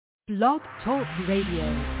Blog Talk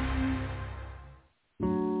Radio.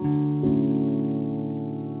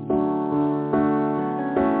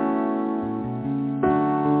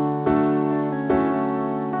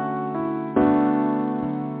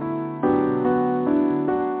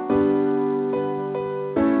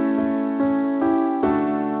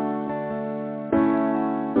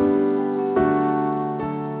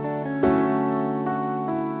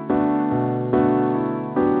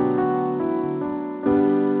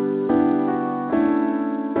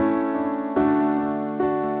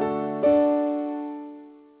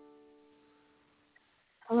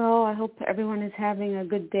 Everyone is having a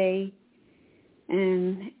good day,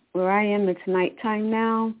 and where I am, it's nighttime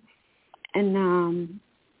now, and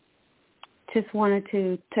just wanted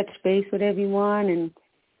to touch base with everyone and,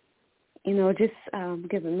 just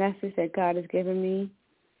give a message that God has given me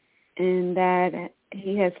and that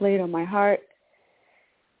he has laid on my heart.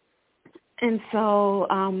 And so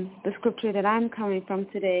the scripture that I'm coming from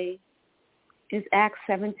today is Acts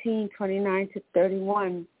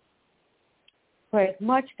 17:29-31. For as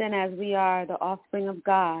much then as we are the offspring of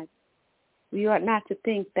God, we ought not to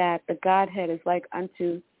think that the Godhead is like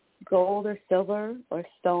unto gold or silver or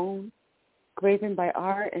stone, graven by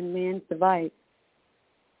art and man's device.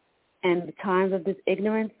 And the times of this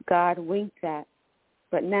ignorance God winked at,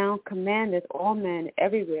 but now commandeth all men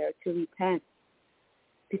everywhere to repent,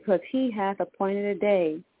 because he hath appointed a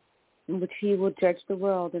day in which he will judge the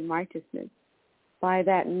world in righteousness by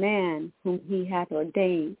that man whom he hath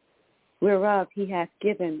ordained, whereof he hath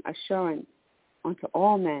given assurance unto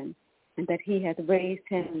all men, and that he hath raised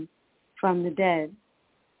him from the dead.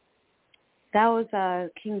 That was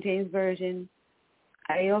King James Version.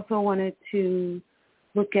 I also wanted to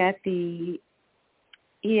look at the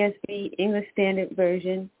ESV, English Standard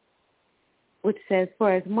Version, which says,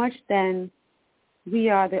 for as much then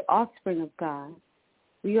we are the offspring of God,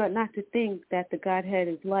 we ought not to think that the Godhead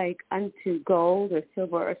is like unto gold or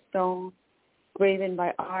silver or stone, graven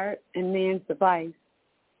by art and man's device.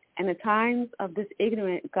 And the times of this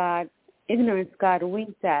ignorance God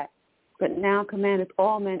winked at, but now commandeth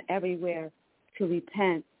all men everywhere to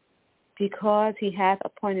repent, because he hath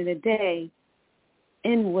appointed a day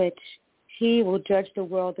in which he will judge the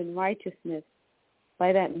world in righteousness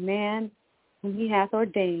by that man whom he hath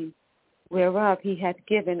ordained, whereof he hath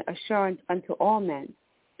given assurance unto all men,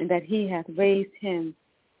 and that he hath raised him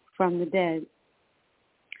from the dead.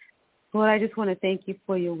 Lord, I just want to thank you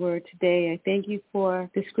for your word today. I thank you for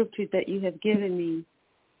the scriptures that you have given me.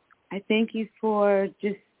 I thank you for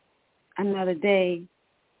just another day,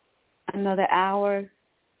 another hour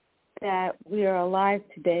that we are alive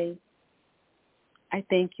today. I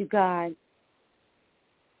thank you, God.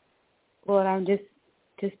 Lord, I'm just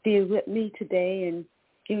be with me today and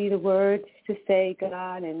give me the words to say,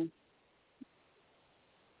 God, and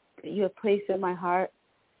that you have placed in my heart.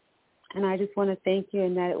 And I just want to thank you,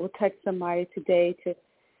 and that it will touch somebody today to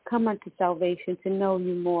come unto salvation, to know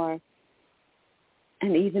you more.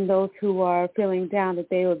 And even those who are feeling down, that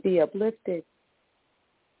they will be uplifted.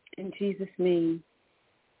 In Jesus' name.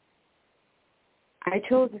 I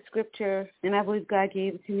chose the scripture, and I believe God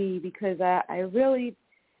gave it to me because I really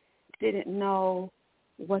didn't know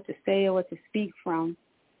what to say or what to speak from.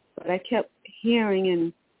 But I kept hearing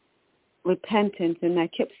in repentance, and I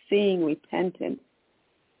kept seeing repentance.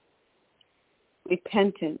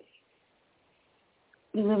 Repentance.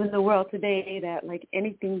 We live in the world today that like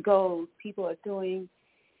anything goes. People are doing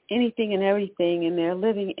anything and everything, and they're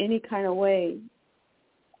living any kind of way.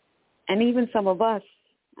 And even some of us,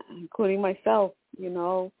 including myself,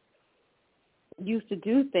 used to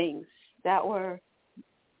do things that were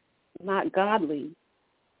not godly,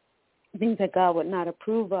 things that God would not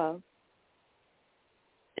approve of.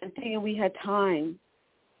 And thinking we had time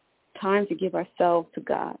to give ourselves to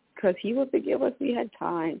God, because he will forgive us. We had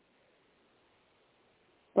time.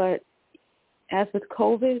 But as with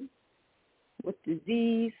COVID, with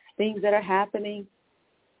disease, things that are happening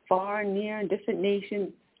far and near in different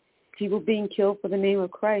nations, people being killed for the name of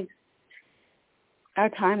Christ, our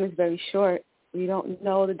time is very short. We don't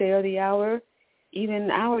know the day or the hour, even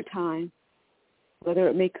our time. Whether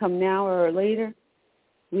it may come now or later,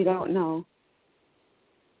 we don't know.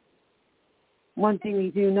 One thing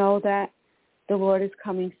we do know, that the Lord is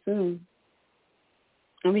coming soon.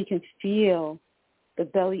 And we can feel the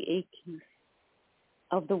belly aching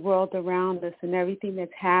of the world around us and everything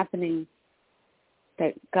that's happening,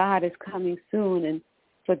 that God is coming soon. And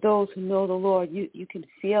for those who know the Lord, you can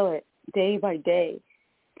feel it day by day,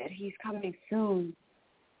 that he's coming soon.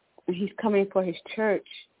 And he's coming for his church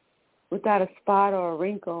without a spot or a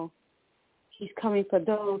wrinkle. He's coming for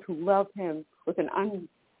those who love him with an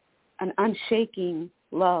unshaking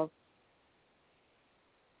love.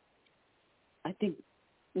 I think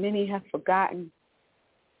many have forgotten.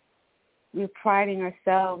 We're priding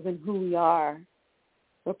ourselves in who we are.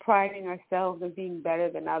 We're priding ourselves in being better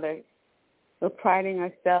than others. We're priding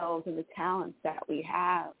ourselves in the talents that we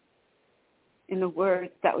have, in the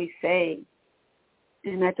words that we say.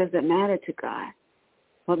 And that doesn't matter to God.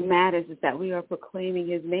 What matters is that we are proclaiming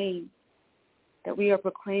his name, that we are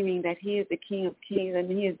proclaiming that he is the King of Kings and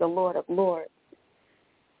he is the Lord of Lords,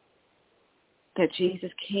 that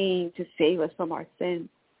Jesus came to save us from our sins,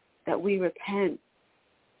 that we repent.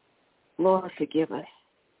 Lord, forgive us.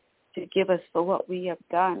 Forgive us for what we have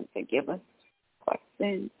done. Forgive us for our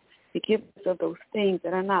sins. Forgive us of those things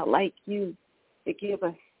that are not like you. Forgive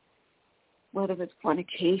us, whether it's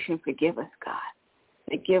fornication, forgive us, God.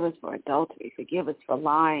 Forgive us for adultery. Forgive us for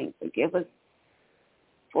lying. Forgive us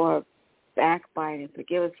for backbiting.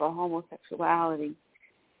 Forgive us for homosexuality.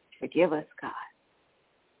 Forgive us, God.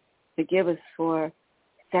 Forgive us for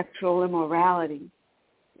sexual immorality.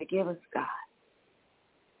 Forgive us, God.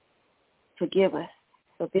 Forgive us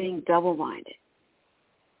for being double-minded.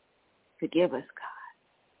 Forgive us,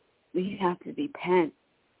 God. We have to repent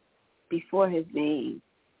before his name,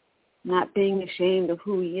 not being ashamed of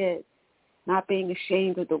who he is, not being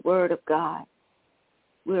ashamed of the word of God.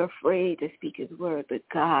 We're afraid to speak his word, but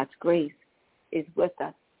God's grace is with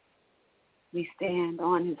us. We stand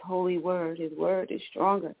on his holy word. His word is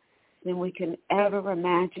stronger than we can ever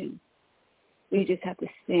imagine. We just have to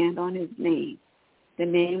stand on his name, the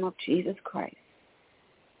name of Jesus Christ,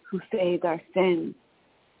 who saved our sins,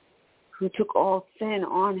 who took all sin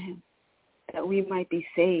on him, that we might be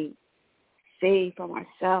saved, saved from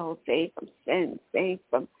ourselves, saved from sin, saved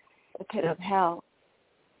from the pit of hell.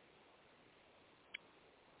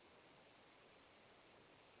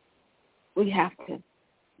 We have to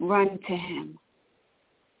run to him.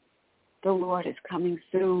 The Lord is coming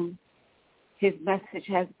soon. His message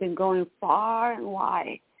has been going far and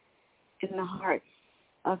wide in the hearts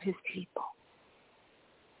of his people.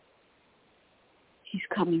 He's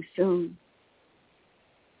coming soon.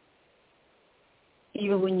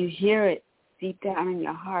 Even when you hear it deep down in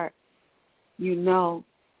your heart, you know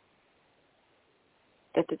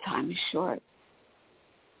that the time is short.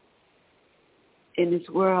 In this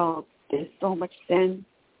world, there's so much sin,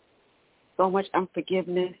 so much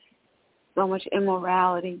unforgiveness, so much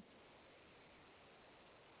immorality,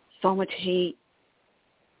 so much hate,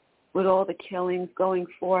 with all the killings going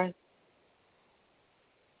forth,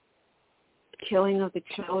 killing of the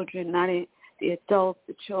children, not the adults,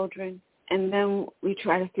 the children. And then we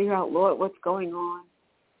try to figure out, Lord, what's going on?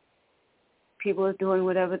 People are doing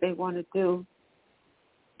whatever they want to do.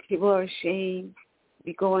 People are ashamed.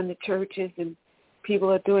 We go into churches and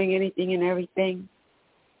people are doing anything and everything.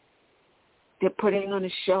 They're putting on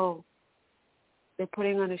a show. They're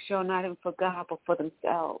putting on a show not even for God, but for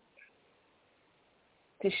themselves.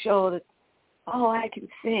 To show that, oh, I can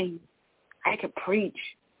sing. I can preach.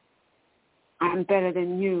 I'm better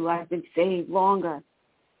than you. I've been saved longer.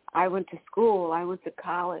 I went to school. I went to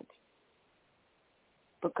college.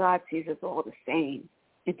 But God sees us all the same.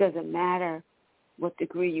 It doesn't matter what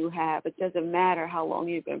degree you have. It doesn't matter how long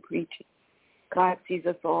you've been preaching. God sees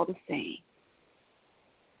us all the same.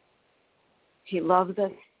 He loves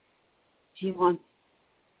us. He wants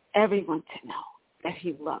everyone to know that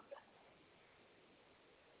he loves us.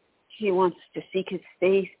 He wants to seek his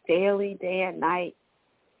face daily, day and night.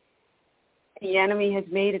 The enemy has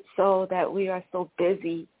made it so that we are so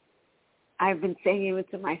busy. I've been saying it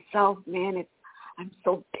to myself, man, I'm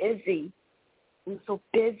so busy. I'm so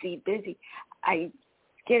busy. I'm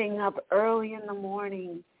getting up early in the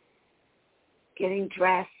morning, getting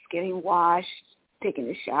dressed, getting washed, taking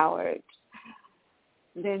a shower,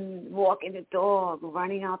 then walking the dog,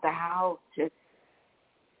 running out the house to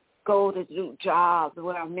go to do jobs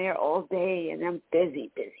where I'm there all day, and I'm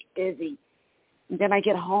busy. And then I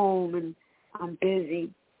get home and I'm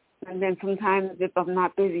busy. And then sometimes if I'm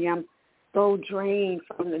not busy, I'm so drained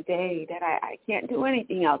from the day that I can't do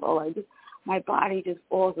anything else. My body just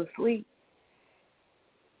falls asleep.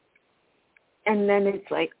 And then it's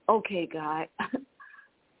like, okay, God,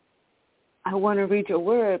 I want to read your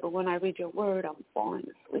word, but when I read your word, I'm falling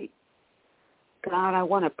asleep. God, I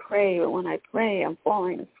want to pray, but when I pray, I'm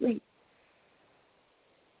falling asleep.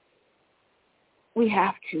 We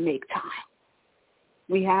have to make time.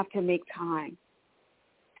 We have to make time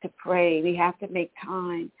to pray. We have to make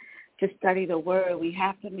time to study the word. We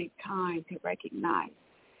have to make time to recognize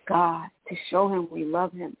God, to show him we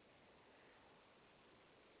love him.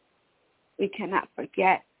 We cannot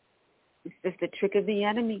forget. It's just the trick of the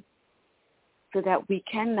enemy so that we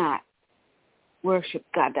cannot worship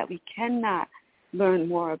God, that we cannot learn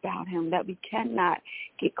more about him, that we cannot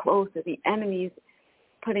get closer. The enemy is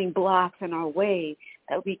putting blocks in our way,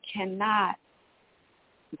 that we cannot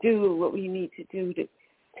do what we need to do to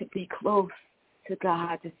be close to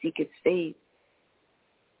God, to seek his face.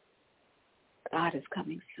 God is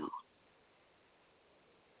coming soon.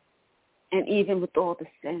 And even with all the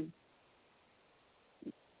sin,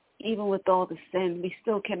 we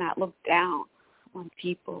still cannot look down on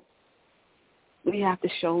people. We have to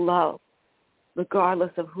show love,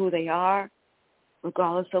 regardless of who they are,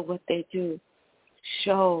 regardless of what they do.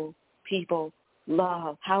 Show people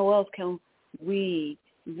love. How else can we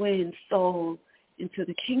win souls into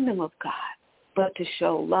the kingdom of God but to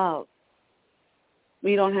show love?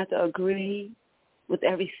 We don't have to agree with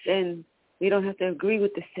every sin. We don't have to agree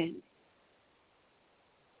with the sin.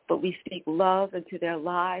 But we speak love into their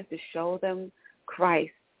lives to show them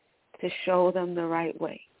Christ, to show them the right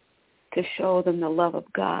way, to show them the love of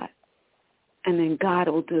God. And then God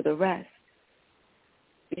will do the rest.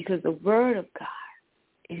 Because the word of God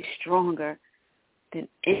is stronger than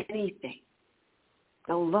anything.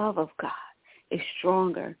 The love of God is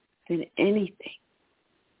stronger than anything.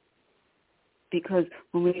 Because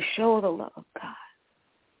when we show the love of God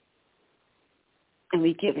and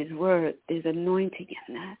we give his word, there's anointing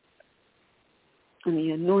in that. And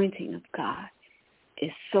the anointing of God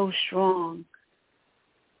is so strong.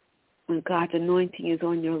 When God's anointing is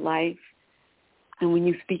on your life, and when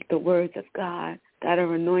you speak the words of God that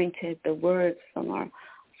are anointed, the words from our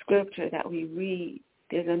scripture that we read,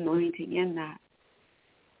 there's anointing in that.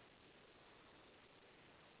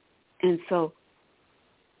 And so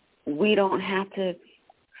we don't have to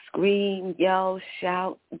scream, yell,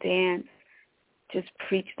 shout, dance. Just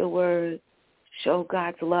preach the word, show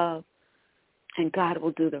God's love, and God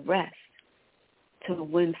will do the rest to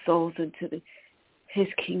win souls into his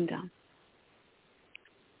kingdom.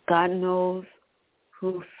 God knows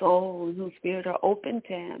whose soul and whose spirit are open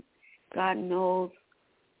to him. God knows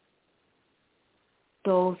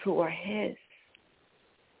those who are his.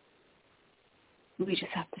 We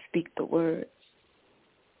just have to speak the words.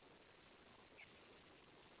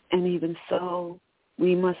 And even so,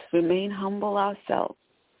 we must remain humble ourselves,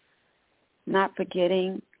 not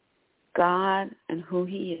forgetting God and who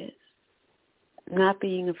he is, not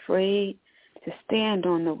being afraid to stand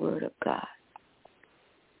on the word of God.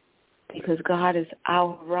 Because God is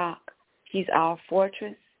our rock. He's our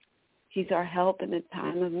fortress. He's our help in the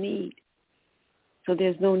time of need. So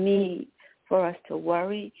there's no need for us to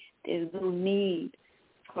worry. There's no need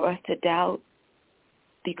for us to doubt,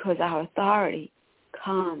 because our authority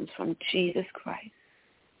comes from Jesus Christ.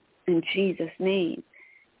 In Jesus' name,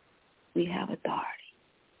 we have authority,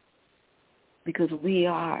 because we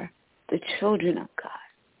are the children of God.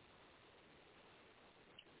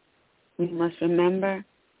 We must remember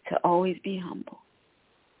to always be humble.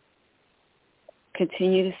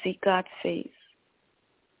 Continue to seek God's face.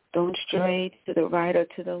 Don't stray to the right or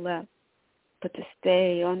to the left, but to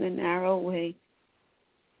stay on the narrow way.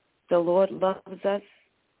 The Lord loves us.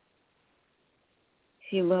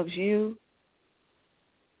 He loves you.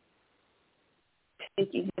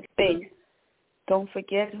 Seeking his face. Don't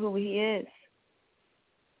forget who he is.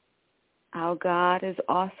 Our God is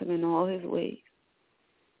awesome in all his ways.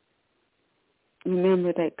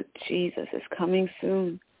 Remember that Jesus is coming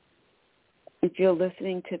soon. If you're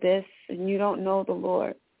listening to this and you don't know the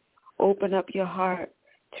Lord, open up your heart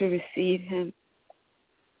to receive him.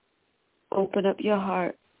 Open up your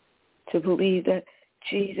heart to believe that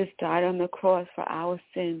Jesus died on the cross for our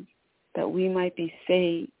sins, that we might be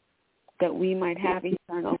saved, that we might have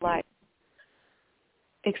eternal life.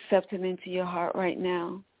 Accept him into your heart right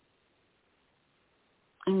now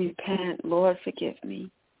and repent. Lord, forgive me.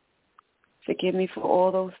 Forgive me for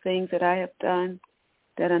all those things that I have done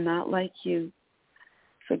that are not like you.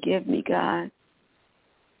 Forgive me, God.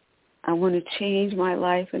 I want to change my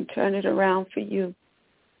life and turn it around for you.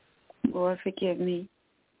 Lord, forgive me.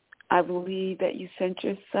 I believe that you sent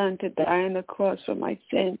your son to die on the cross for my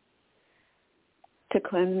sin, to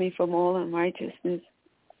cleanse me from all unrighteousness.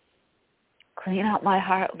 Clean out my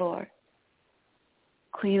heart, Lord.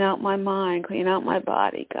 Clean out my mind. Clean out my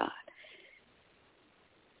body, God.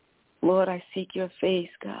 Lord, I seek your face,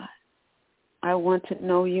 God. I want to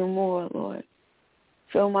know you more, Lord.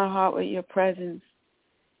 Fill my heart with your presence.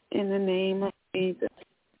 In the name of Jesus.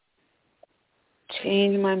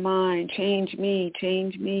 Change my mind. Change me.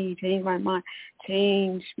 Change me. Change my mind.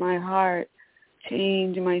 Change my heart.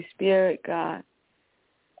 Change my spirit, God.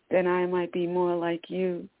 That I might be more like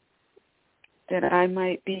you. That I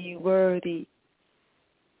might be worthy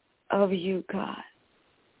of you, God.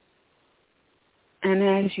 And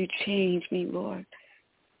as you change me, Lord,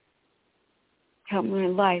 Help my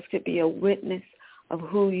life to be a witness of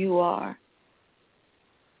who you are.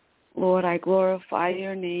 Lord, I glorify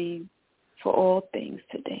your name for all things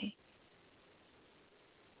today.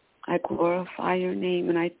 I glorify your name,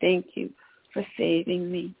 and I thank you for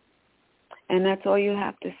saving me. And that's all you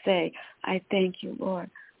have to say. I thank you, Lord,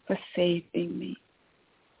 for saving me.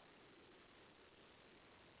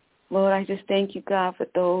 Lord, I just thank you, God, for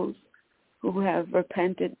those who have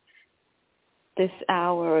repented this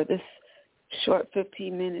hour or this short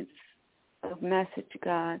 15 minutes of message,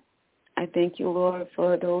 God. I thank you, Lord,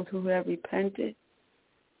 for those who have repented.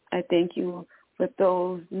 I thank you for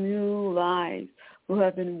those new lives who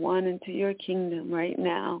have been won into your kingdom right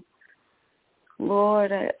now.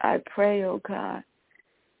 Lord, I pray, oh God,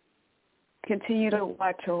 continue to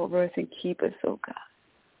watch over us and keep us, oh God.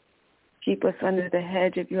 Keep us under the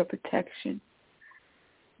hedge of your protection.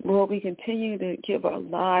 Lord, we continue to give our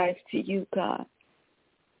lives to you, God.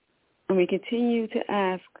 And we continue to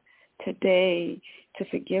ask today to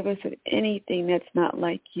forgive us of anything that's not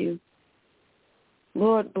like you.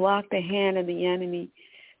 Lord, block the hand of the enemy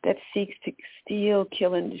that seeks to steal,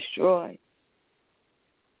 kill, and destroy.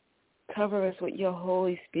 Cover us with your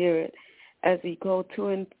Holy Spirit as we go to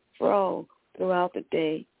and fro throughout the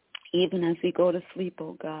day, even as we go to sleep,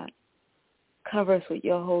 oh God. Cover us with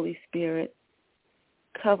your Holy Spirit.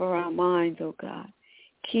 Cover our minds, oh God.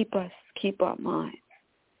 Keep us, keep our minds.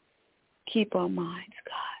 Keep our minds,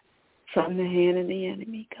 God, from the hand of the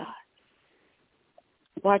enemy, God.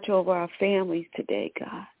 Watch over our families today,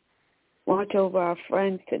 God. Watch over our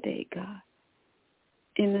friends today, God.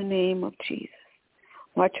 In the name of Jesus.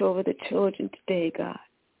 Watch over the children today, God.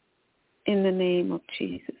 In the name of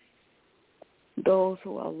Jesus. Those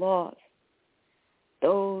who are lost.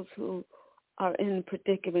 Those who are in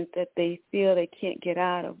predicaments that they feel they can't get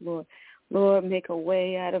out of, Lord. Lord, make a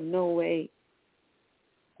way out of no way.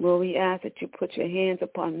 Lord, we ask that you put your hands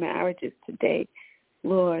upon marriages today,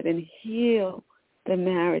 Lord, and heal the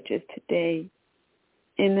marriages today.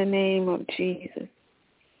 In the name of Jesus.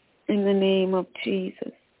 In the name of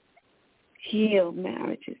Jesus. Heal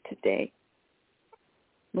marriages today.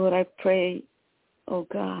 Lord, I pray, oh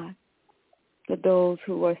God, for those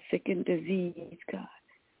who are sick and diseased, God,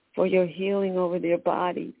 for your healing over their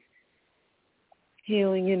bodies,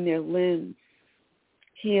 healing in their limbs,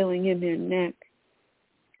 healing in their neck,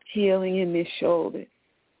 healing in their shoulders,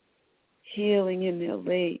 healing in their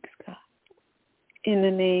legs, God. In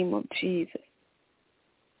the name of Jesus,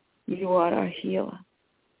 you are our healer.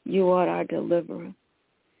 You are our deliverer.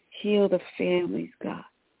 Heal the families, God.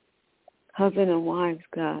 Husband and wives,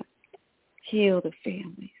 God. Heal the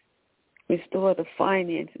families. Restore the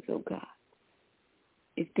finances, oh God.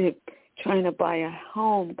 If they're trying to buy a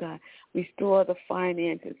home, God, restore the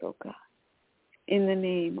finances, oh God. In the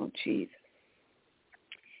name of Jesus.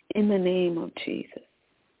 In the name of Jesus.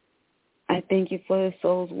 I thank you for the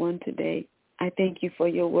souls won today. I thank you for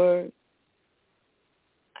your word.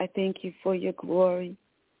 I thank you for your glory.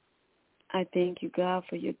 I thank you, God,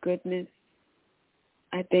 for your goodness.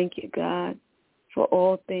 I thank you, God, for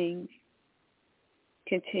all things.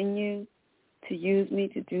 Continue to use me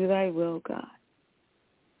to do thy will, God.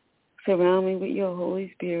 Surround me with your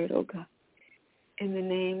Holy Spirit, oh God. In the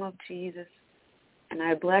name of Jesus. And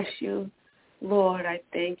I bless you, Lord. I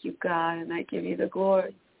thank you, God, and I give you the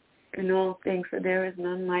glory in all things, for there is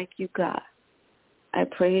none like you, God. I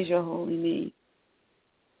praise your holy name.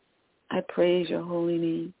 I praise your holy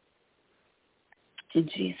name. In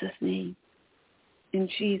Jesus' name. In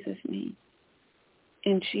Jesus' name.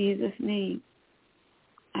 In Jesus' name.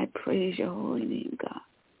 I praise your holy name, God.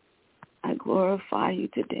 I glorify you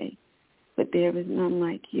today, but there is none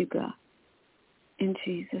like you, God. In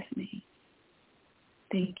Jesus' name.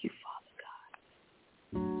 Thank you,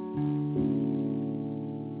 Father God.